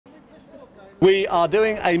We are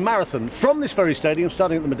doing a marathon from this very stadium,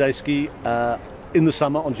 starting at the Madejski in the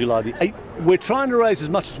summer on July the 8th. We're trying to raise as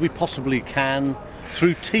much as we possibly can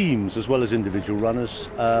through teams as well as individual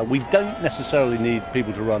runners. We don't necessarily need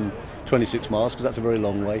people to run 26 miles because that's a very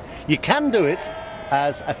long way. You can do it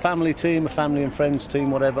as a family team, a family and friends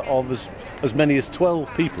team, whatever, of as many as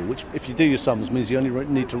 12 people, which if you do your sums means you only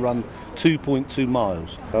need to run 2.2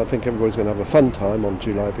 miles. I think everybody's going to have a fun time on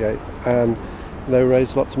July the 8th and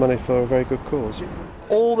raise lots of money for a very good cause.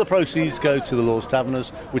 All the proceeds go to the Lord's Taverners,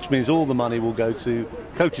 which means all the money will go to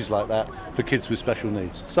coaches like that for kids with special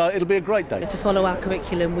needs. So it'll be a great day. To follow our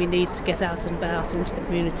curriculum, we need to get out and about into the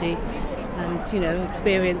community and,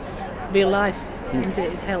 experience real life. And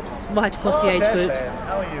it helps right across the age groups.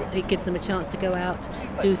 It gives them a chance to go out,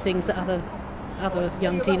 do things that other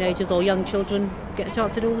young teenagers or young children get a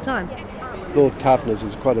chance to do all the time. Lord Taverners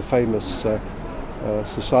is quite a famous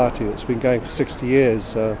society that's been going for 60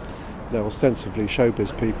 years. Ostensibly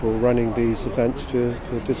showbiz people running these events for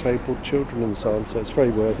disabled children and so on, so it's very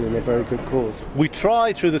worthy and a very good cause. We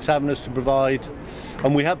try through the Taverners to provide,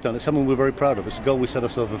 and we have done, it's something we're very proud of, it's a goal we set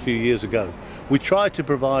ourselves a few years ago. We try to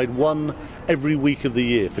provide one every week of the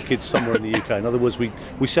year for kids somewhere in the UK. In other words, we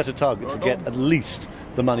set a target to get at least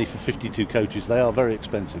the money for 52 coaches. They are very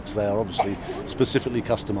expensive because they are obviously specifically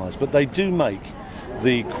customised, but they do make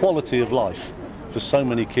the quality of life for so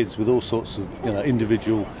many kids with all sorts of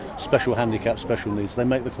individual special handicaps, special needs. They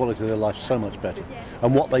make the quality of their life so much better,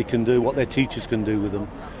 and what they can do, what their teachers can do with them,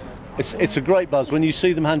 it's a great buzz when you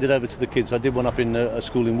see them handed over to the kids. I did one up in a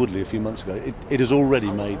school in Woodley a few months ago. It has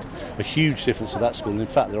already made a huge difference to that school. In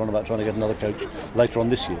fact, they're on about trying to get another coach later on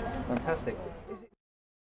this year. Fantastic.